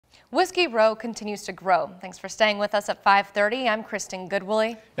Whiskey Row continues to grow. Thanks for staying with us at 5:30. I'm Kristen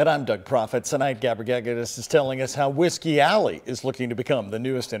Goodwillie. And I'm Doug Proffitt. Tonight, Gabrigadis is telling us how Whiskey Alley is looking to become the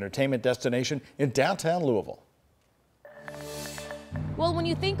newest entertainment destination in downtown Louisville. Well, when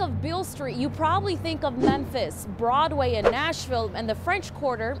you think of Beale Street, you probably think of Memphis, Broadway in Nashville, and the French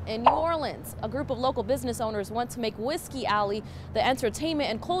Quarter in New Orleans. A group of local business owners want to make Whiskey Alley the entertainment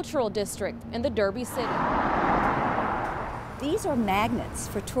and cultural district in the Derby City. These are magnets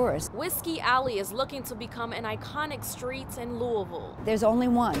for tourists. Whiskey Alley is looking to become an iconic street in Louisville. There's only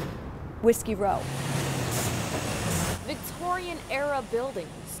one, Whiskey Row. Victorian-era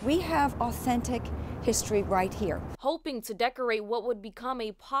buildings. We have authentic history right here. Hoping to decorate what would become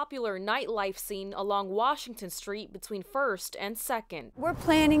a popular nightlife scene along Washington Street between 1st and 2nd. We're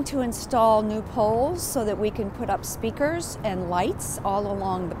planning to install new poles so that we can put up speakers and lights all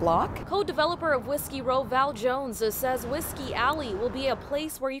along the block. Co-developer of Whiskey Row, Val Jones, says Whiskey Alley will be a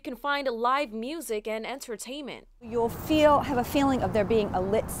place where you can find live music and entertainment. You'll have a feeling of there being a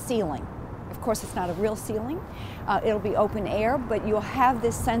lit ceiling. Of course, it's not a real ceiling. It'll be open air, but you'll have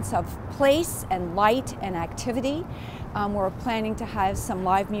this sense of place and light and activity. We're planning to have some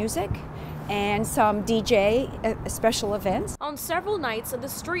live music and some DJ special events. On several nights, the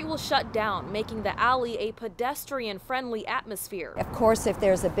street will shut down, making the alley a pedestrian-friendly atmosphere. Of course, if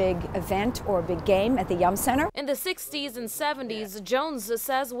there's a big event or a big game at the Yum Center. In the 60s and 70s, Jones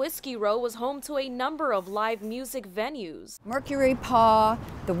says Whiskey Row was home to a number of live music venues. Mercury Paw,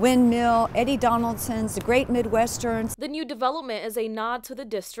 the Windmill, Eddie Donaldson's, the Great Midwesterns. The new development is a nod to the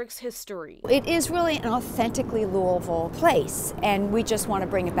district's history. It is really an authentically Louisville place, and we just want to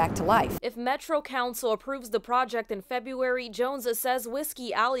bring it back to life. If Metro Council approves the project in February, Jones says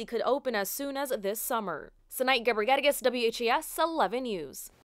Whiskey Alley could open as soon as this summer. Tonight, Gabrigadis, WHAS 11 News.